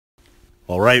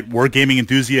All right, Wargaming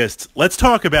enthusiasts, let's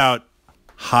talk about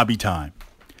hobby time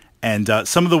and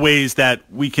some of the ways that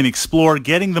we can explore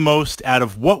getting the most out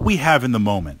of what we have in the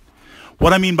moment.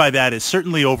 What I mean by that is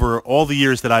certainly over all the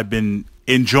years that I've been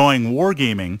enjoying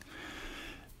Wargaming,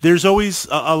 there's always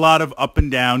a lot of up and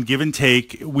down, give and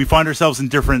take. We find ourselves in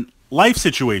different life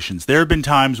situations. There have been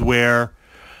times where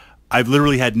I've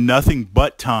literally had nothing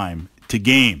but time to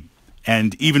game.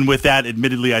 And even with that,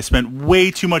 admittedly, I spent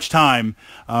way too much time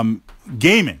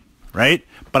gaming, right?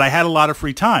 But I had a lot of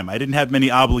free time. I didn't have many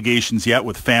obligations yet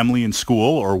with family and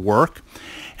school or work.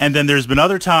 And then there's been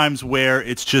other times where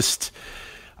it's just,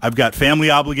 I've got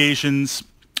family obligations,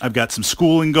 I've got some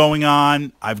schooling going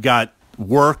on, I've got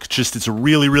work, just it's a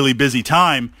really, really busy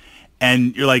time.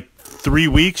 And you're like, 3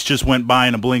 weeks just went by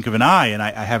in a blink of an eye, and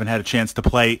I haven't had a chance to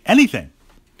play anything.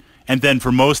 And then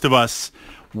for most of us,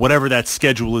 whatever that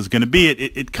schedule is going to be,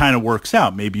 it kind of works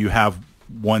out. Maybe you have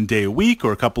one day a week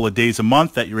or a couple of days a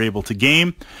month that you're able to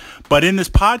game. But in this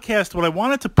podcast, what I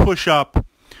wanted to push up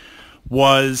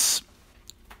was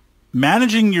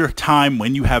managing your time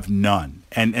when you have none,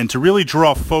 and to really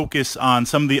draw focus on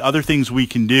some of the other things we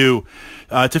can do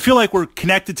to feel like we're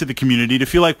connected to the community, to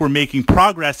feel like we're making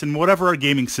progress in whatever our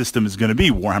gaming system is going to be.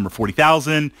 Warhammer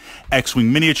 40,000,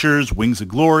 X-Wing miniatures, Wings of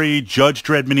Glory, Judge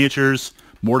Dredd miniatures,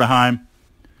 Mordheim.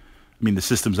 I mean, the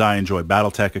systems I enjoy,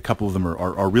 Battletech, a couple of them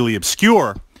are really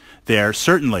obscure there,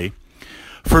 certainly.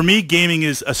 For me, gaming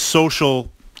is a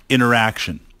social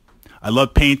interaction. I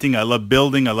love painting, I love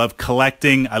building, I love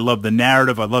collecting, I love the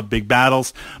narrative, I love big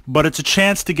battles, but it's a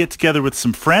chance to get together with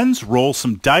some friends, roll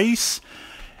some dice,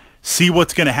 see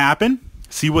what's going to happen,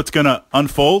 see what's going to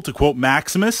unfold, to quote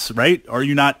Maximus, right? Are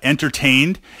you not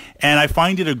entertained? And I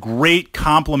find it a great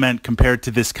compliment compared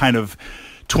to this kind of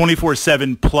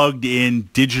 24/7 plugged in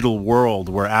digital world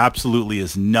where absolutely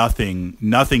is nothing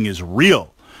is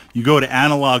real. You go to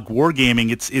analog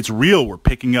wargaming, it's real. We're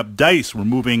picking up dice, we're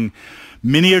moving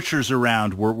miniatures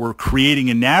around, we're creating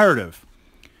a narrative.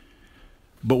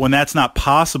 But when that's not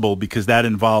possible, because that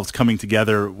involves coming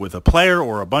together with a player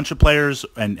or a bunch of players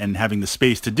and having the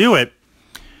space to do it,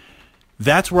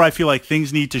 that's where I feel like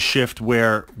things need to shift,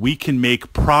 where we can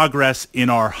make progress in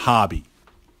our hobby.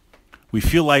 We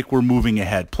feel like we're moving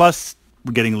ahead. Plus,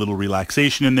 we're getting a little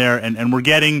relaxation in there, and we're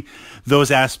getting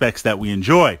those aspects that we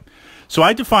enjoy. So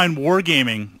I define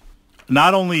wargaming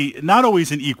not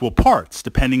always in equal parts,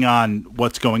 depending on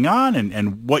what's going on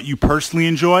and what you personally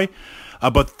enjoy.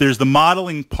 But there's the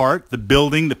modeling part, the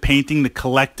building, the painting, the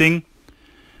collecting,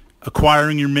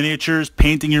 acquiring your miniatures,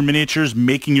 painting your miniatures,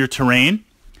 making your terrain.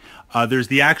 There's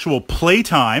the actual play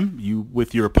time, you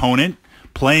with your opponent,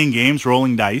 playing games,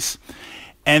 rolling dice.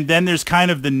 And then there's kind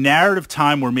of the narrative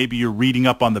time where maybe you're reading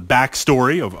up on the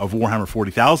backstory of Warhammer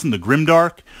 40,000, the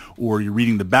Grimdark, or you're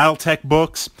reading the Battletech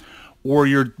books, or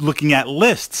you're looking at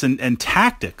lists and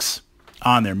tactics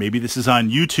on there. Maybe this is on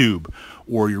YouTube,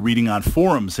 or you're reading on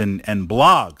forums and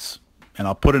blogs. And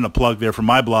I'll put in a plug there for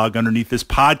my blog underneath this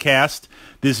podcast.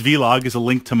 This vlog is a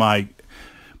link to my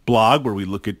blog where we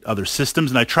look at other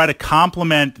systems, and I try to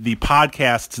complement the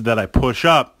podcasts that I push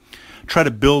up, try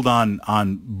to build on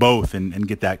both and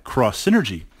get that cross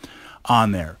synergy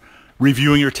on there.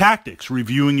 Reviewing your tactics,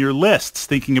 reviewing your lists,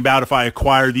 thinking about if I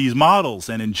acquire these models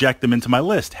and inject them into my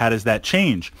list, how does that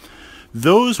change?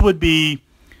 Those would be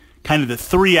kind of the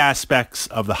three aspects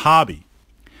of the hobby.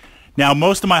 Now,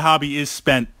 most of my hobby is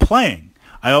spent playing.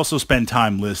 I also spend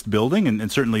time list building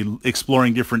and certainly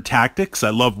exploring different tactics.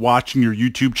 I love watching your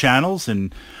YouTube channels,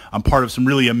 and I'm part of some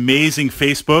really amazing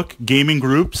Facebook gaming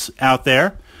groups out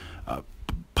there,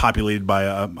 populated by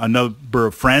a number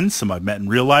of friends, some I've met in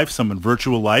real life, some in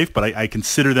virtual life, but I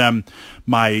consider them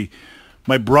my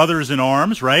brothers in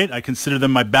arms, right? I consider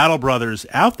them my battle brothers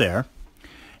out there.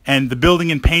 And the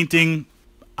building and painting,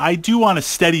 I do on a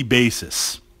steady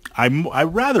basis. I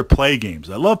rather play games.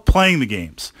 I love playing the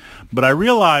games, but I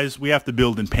realize we have to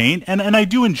build and paint, and I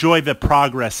do enjoy the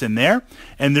progress in there,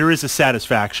 and there is a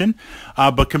satisfaction.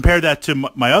 But compare that to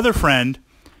my other friend,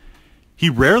 he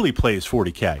rarely plays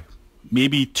 40K.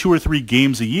 Maybe 2 or 3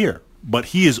 games a year, but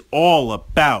he is all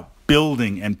about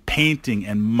building and painting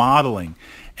and modeling,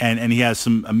 and he has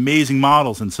some amazing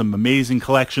models and some amazing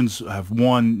collections, have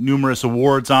won numerous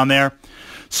awards on there.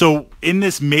 So in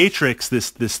this matrix,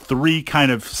 this 3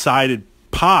 kind of sided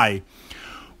pie,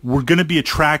 we're going to be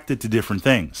attracted to different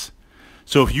things.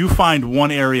 So if you find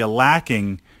one area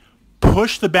lacking,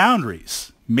 push the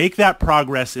boundaries. Make that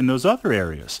progress in those other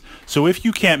areas. So if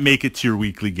you can't make it to your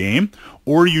weekly game,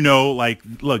 or you know, like,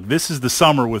 look, this is the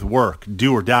summer with work,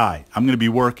 do or die. I'm going to be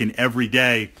working every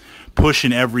day,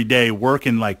 pushing every day,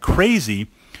 working like crazy.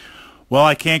 Well,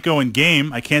 I can't go in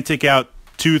game. I can't take out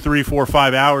 2, 3, 4,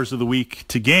 5 hours of the week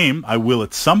to game, I will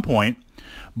at some point.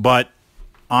 But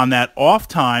on that off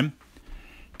time,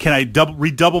 can I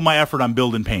redouble my effort on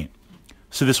build and paint?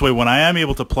 So this way, when I am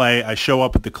able to play, I show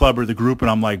up at the club or the group and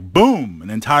I'm like, boom,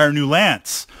 an entire new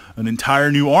lance, an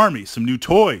entire new army, some new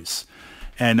toys.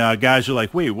 And guys are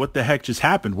like, wait, what the heck just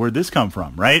happened? Where'd this come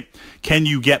from, right? Can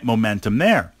you get momentum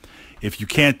there? If you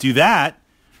can't do that,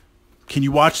 can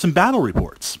you watch some battle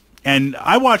reports? And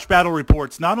I watch battle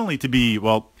reports not only to be,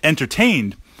 well,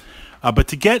 entertained, but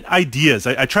to get ideas.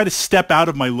 I try to step out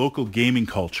of my local gaming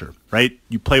culture, right?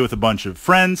 You play with a bunch of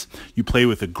friends. You play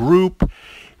with a group.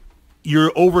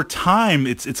 You're over time,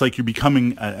 it's like you're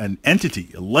becoming an entity,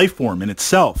 a life form in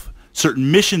itself.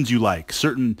 Certain missions you like,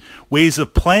 certain ways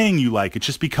of playing you like. It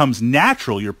just becomes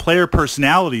natural. Your player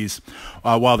personalities,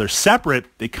 while they're separate,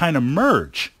 they kind of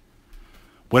merge.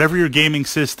 Whatever your gaming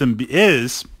system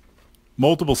is,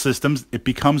 multiple systems, it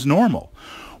becomes normal.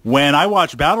 When I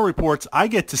watch battle reports, I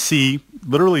get to see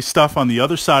literally stuff on the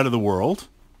other side of the world.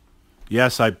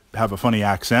 Yes, I have a funny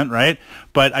accent, right?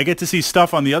 But I get to see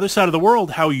stuff on the other side of the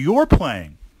world, how you're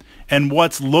playing and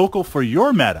what's local for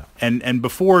your meta. And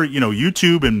before,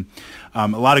 YouTube and a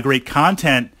lot of great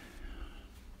content,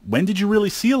 when did you really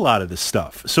see a lot of this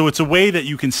stuff? So it's a way that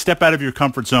you can step out of your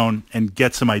comfort zone and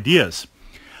get some ideas.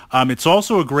 It's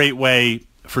also a great way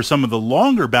for some of the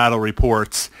longer battle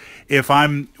reports. If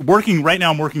I'm working, right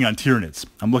now I'm working on Tyranids.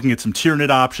 I'm looking at some Tyranid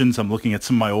options. I'm looking at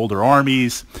some of my older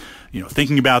armies,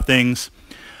 thinking about things.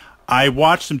 I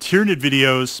watch some Tyranid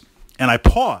videos and I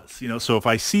pause, so if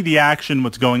I see the action,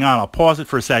 what's going on, I'll pause it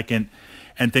for a second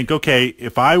and think, okay,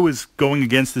 if I was going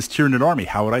against this Tyranid army,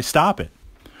 how would I stop it?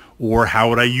 Or how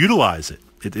would I utilize it?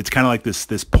 It's kind of like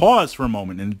this pause for a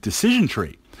moment in a decision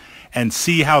tree and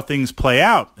see how things play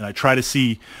out. And I try to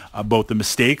see both the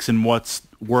mistakes and what's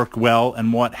worked well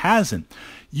and what hasn't.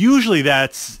 Usually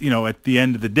that's, at the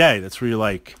end of the day, that's where you're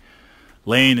like,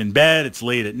 laying in bed, it's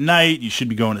late at night, you should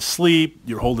be going to sleep,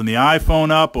 you're holding the iPhone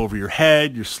up over your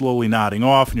head, you're slowly nodding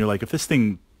off, and you're like, if this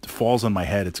thing falls on my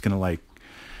head, it's going to like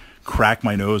crack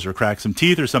my nose or crack some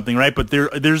teeth or something, right? But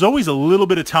there's always a little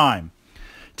bit of time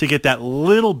to get that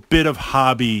little bit of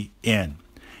hobby in.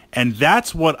 And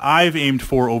that's what I've aimed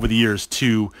for over the years,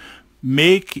 to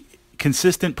make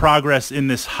consistent progress in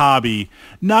this hobby,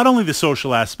 not only the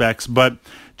social aspects, but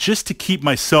just to keep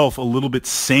myself a little bit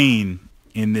sane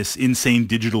in this insane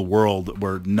digital world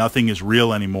where nothing is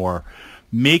real anymore,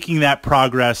 making that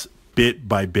progress bit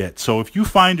by bit. So if you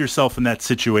find yourself in that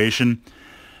situation,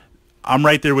 I'm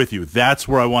right there with you. That's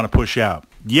where I want to push out.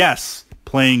 Yes,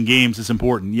 playing games is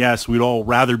important. Yes, we'd all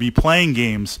rather be playing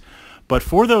games, but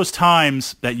for those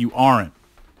times that you aren't,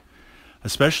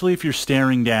 especially if you're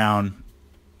staring down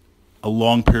a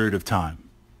long period of time,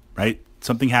 right?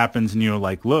 Something happens and you're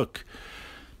like, look,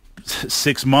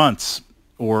 6 months,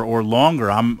 or longer,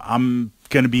 I'm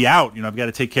going to be out. I've got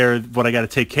to take care of what I got to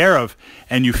take care of.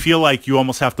 And you feel like you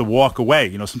almost have to walk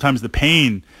away. Sometimes the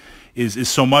pain is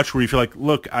so much where you feel like,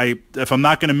 look, if I'm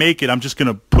not going to make it, I'm just going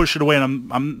to push it away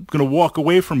and I'm going to walk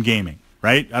away from gaming,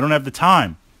 right? I don't have the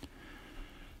time.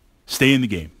 Stay in the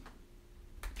game.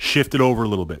 Shift it over a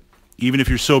little bit. Even if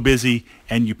you're so busy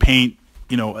and you paint,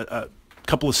 a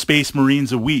couple of Space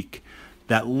Marines a week,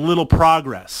 that little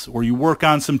progress, or you work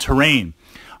on some terrain.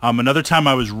 Another time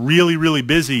I was really, really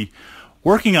busy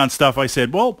working on stuff, I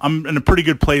said, well, I'm in a pretty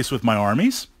good place with my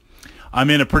armies.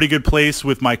 I'm in a pretty good place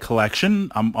with my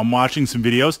collection. I'm watching some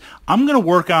videos. I'm going to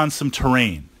work on some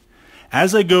terrain.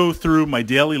 As I go through my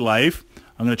daily life,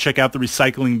 I'm going to check out the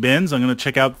recycling bins. I'm going to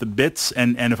check out the bits.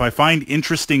 And if I find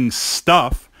interesting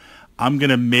stuff, I'm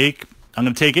going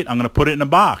to take it, I'm going to put it in a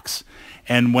box.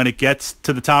 And when it gets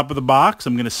to the top of the box,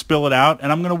 I'm going to spill it out,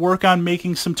 and I'm going to work on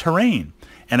making some terrain.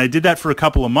 And I did that for a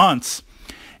couple of months.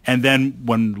 And then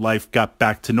when life got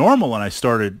back to normal and I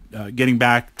started getting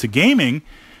back to gaming,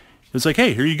 it was like,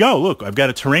 hey, here you go. Look, I've got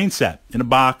a terrain set in a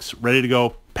box, ready to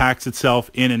go, packs itself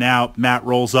in and out, mat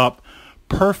rolls up.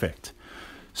 Perfect.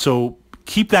 So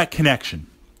keep that connection.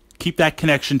 Keep that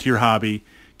connection to your hobby.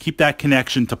 Keep that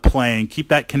connection to playing. Keep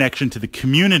that connection to the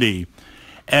community.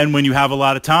 And when you have a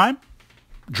lot of time,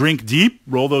 drink deep,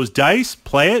 roll those dice,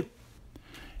 play it.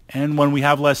 And when we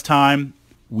have less time,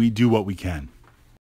 we do what we can.